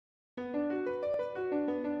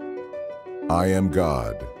I am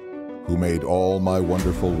God, who made all my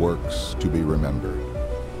wonderful works to be remembered.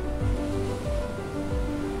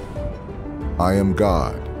 I am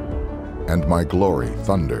God, and my glory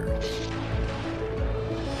thunders.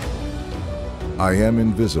 I am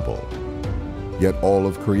invisible, yet all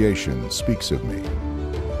of creation speaks of me.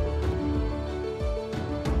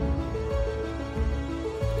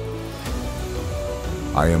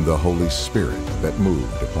 I am the Holy Spirit that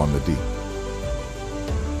moved upon the deep.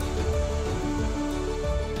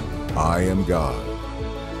 I am God.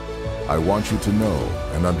 I want you to know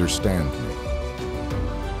and understand me.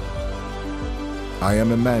 I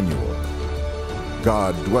am Emmanuel,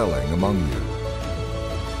 God dwelling among you.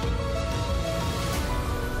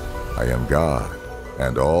 I am God,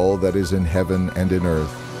 and all that is in heaven and in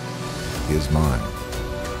earth is mine.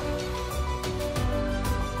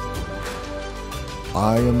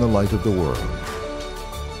 I am the light of the world.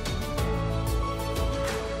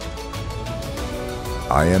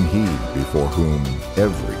 I am he before whom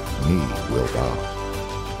every knee will bow.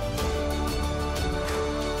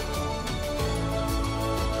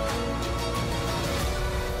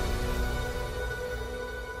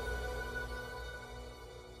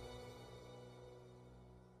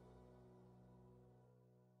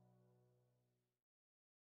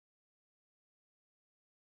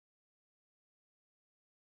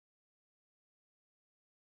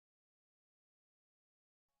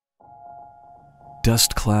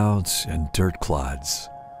 Dust clouds and dirt clods.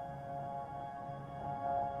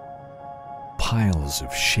 Piles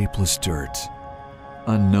of shapeless dirt,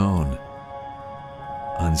 unknown,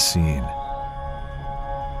 unseen.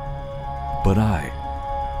 But I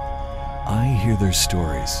hear their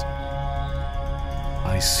stories.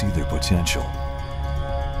 I see their potential.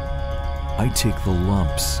 I take the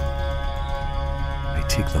lumps. I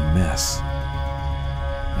take the mess.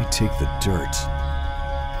 I take the dirt.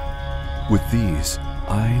 With these,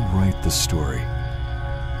 I write the story.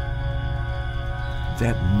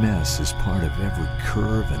 That mess is part of every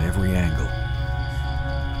curve and every angle.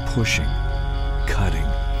 Pushing, cutting,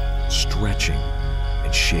 stretching,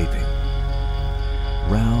 and shaping.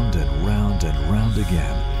 Round and round and round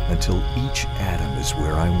again until each atom is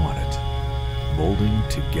where I want it, molding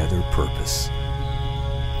together purpose.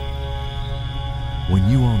 When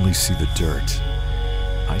you only see the dirt,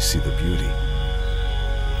 I see the beauty.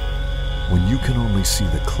 When you can only see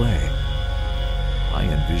the clay, I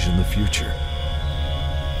envision the future.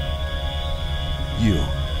 You,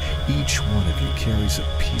 each one of you carries a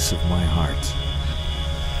piece of my heart.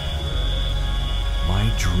 My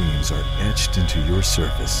dreams are etched into your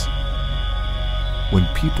surface. When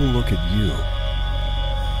people look at you,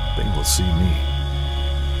 they will see me.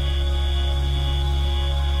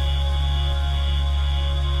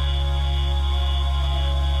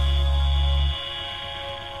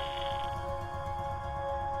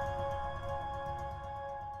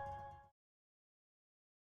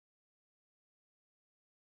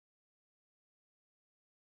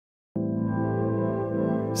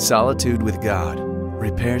 Solitude with God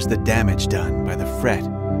repairs the damage done by the fret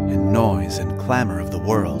and noise and clamor of the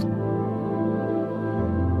world.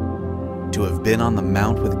 To have been on the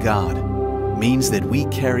mount with God means that we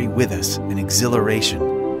carry with us an exhilaration,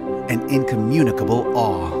 an incommunicable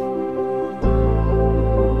awe.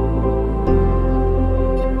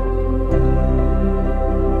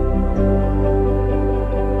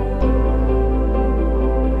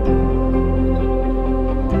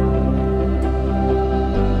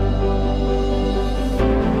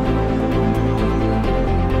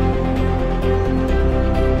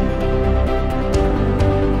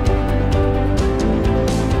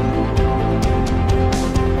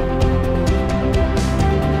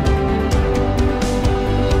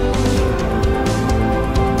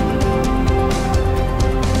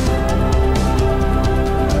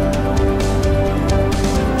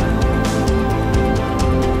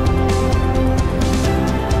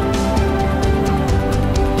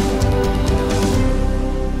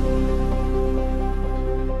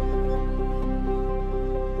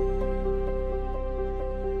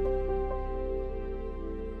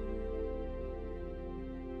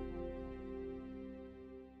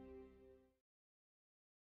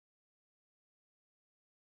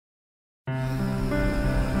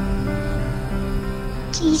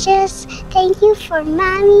 Jesus, thank you for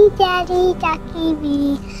Mommy, Daddy, Ducky,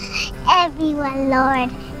 me, everyone,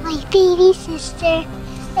 Lord. My baby sister,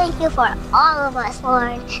 thank you for all of us,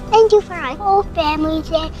 Lord. Thank you for my whole family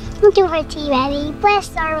today. Thank you for T-Ready.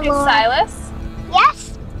 Bless our Lord. Silas?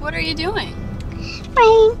 Yes? What are you doing?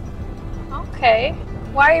 Praying. Okay.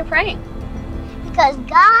 Why are you praying? Because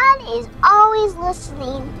God is always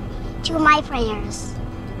listening to my prayers.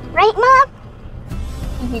 Right, Mom?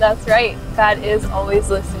 That's right. God is always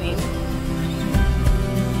listening.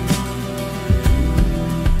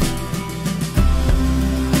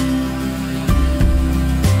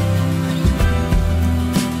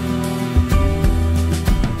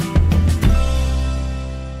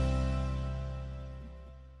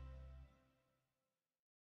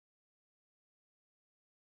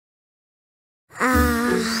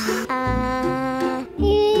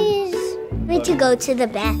 Please. We need to go to the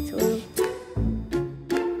bathroom.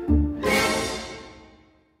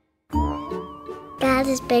 God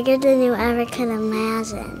is bigger than you ever could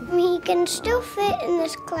imagine. He can still fit in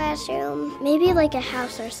this classroom. Maybe like a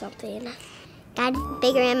house or something. God is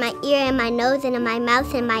bigger in my ear, and my nose, and in my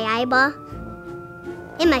mouth, and my eyeball,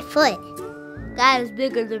 and my foot. God is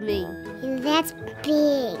bigger than me. And that's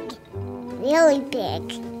big. Really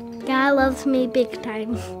big. God loves me big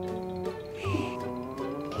time.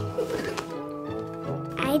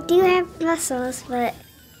 I do have muscles, but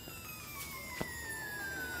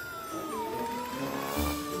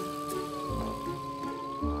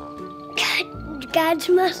God's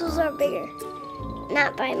muscles are bigger.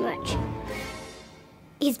 Not by much.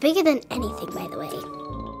 He's bigger than anything, by the way.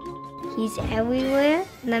 He's everywhere,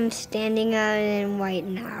 and I'm standing on him right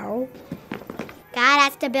now. God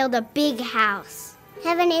has to build a big house.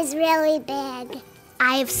 Heaven is really big.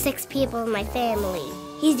 I have 6 people in my family.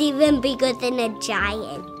 He's even bigger than a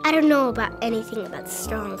giant. I don't know about anything about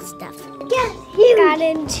strong stuff. Yeah,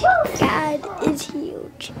 huge. God is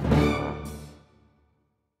huge.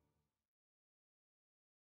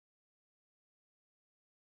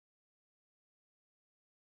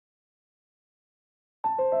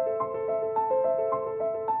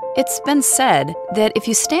 It's been said that if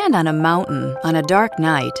you stand on a mountain on a dark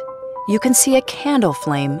night, you can see a candle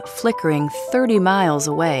flame flickering 30 miles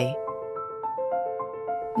away.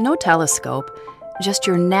 No telescope, just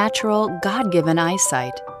your natural, God-given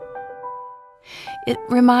eyesight. It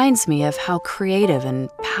reminds me of how creative and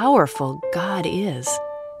powerful God is.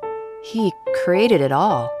 He created it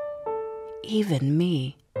all, even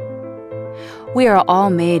me. We are all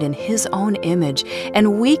made in His own image,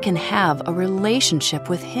 and we can have a relationship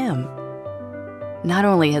with Him. Not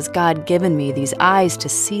only has God given me these eyes to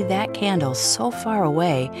see that candle so far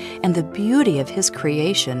away and the beauty of His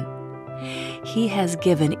creation, He has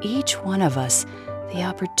given each one of us the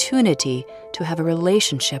opportunity to have a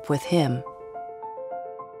relationship with Him.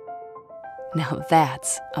 Now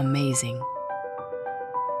that's amazing.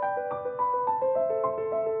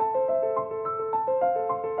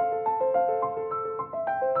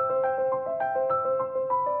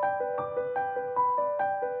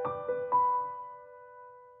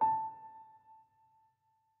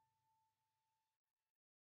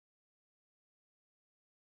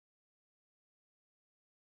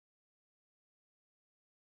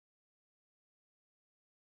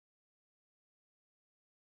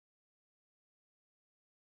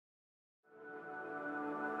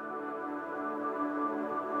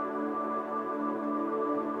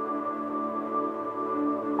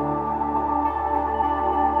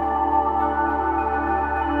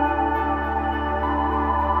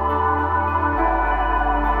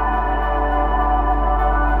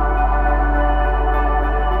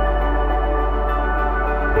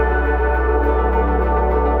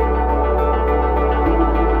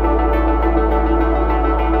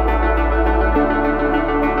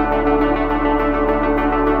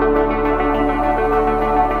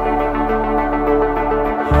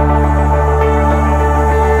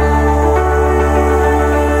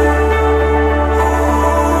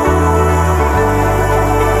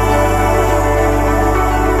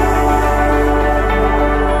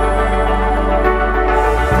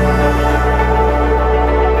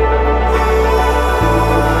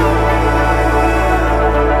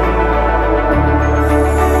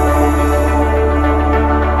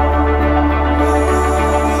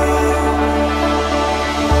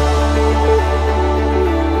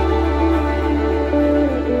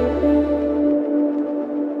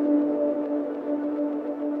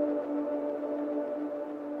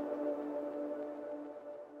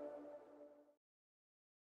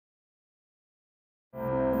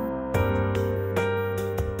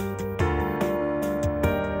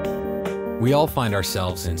 We all find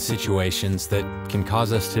ourselves in situations that can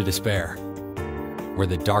cause us to despair, where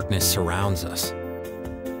the darkness surrounds us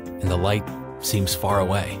and the light seems far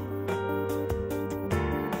away.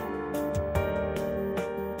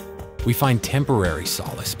 We find temporary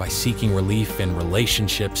solace by seeking relief in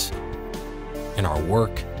relationships, in our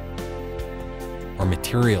work, or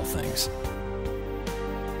material things.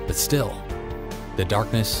 But still, the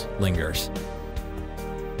darkness lingers.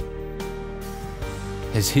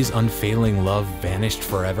 Has His unfailing love vanished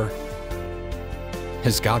forever?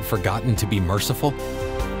 Has God forgotten to be merciful?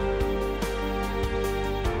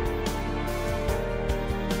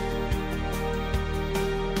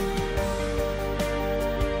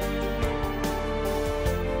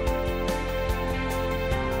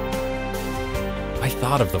 I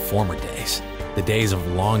thought of the former days, the days of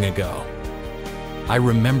long ago. I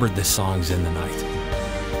remembered the songs in the night.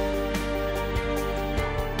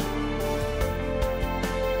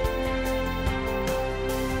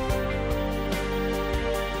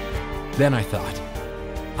 Then I thought,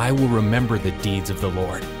 I will remember the deeds of the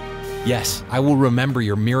Lord. Yes, I will remember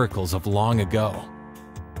your miracles of long ago.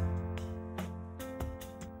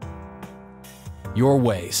 Your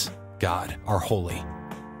ways, God, are holy.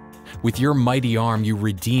 With your mighty arm, you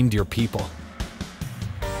redeemed your people.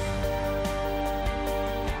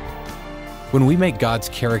 When we make God's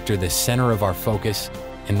character the center of our focus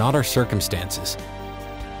and not our circumstances,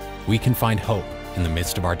 we can find hope in the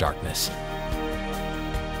midst of our darkness.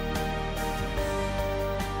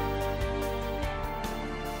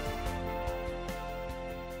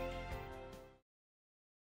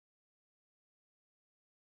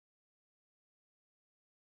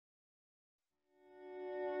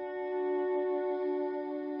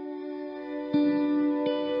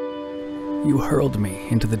 You hurled me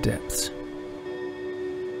into the depths,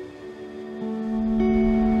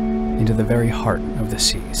 into the very heart of the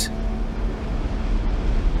seas.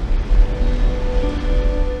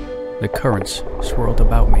 The currents swirled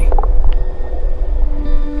about me.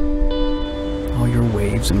 All your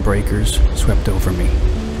waves and breakers swept over me.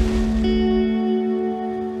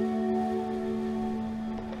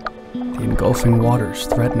 The engulfing waters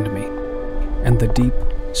threatened me, and the deep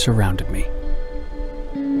surrounded me.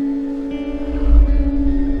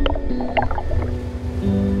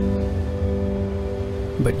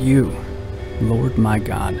 But you, Lord my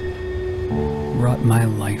God, brought my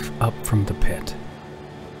life up from the pit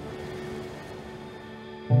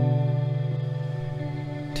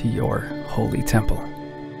to your holy temple.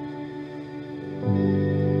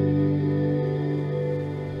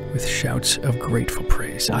 With shouts of grateful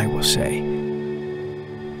praise, I will say,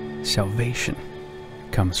 salvation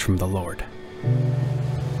comes from the Lord.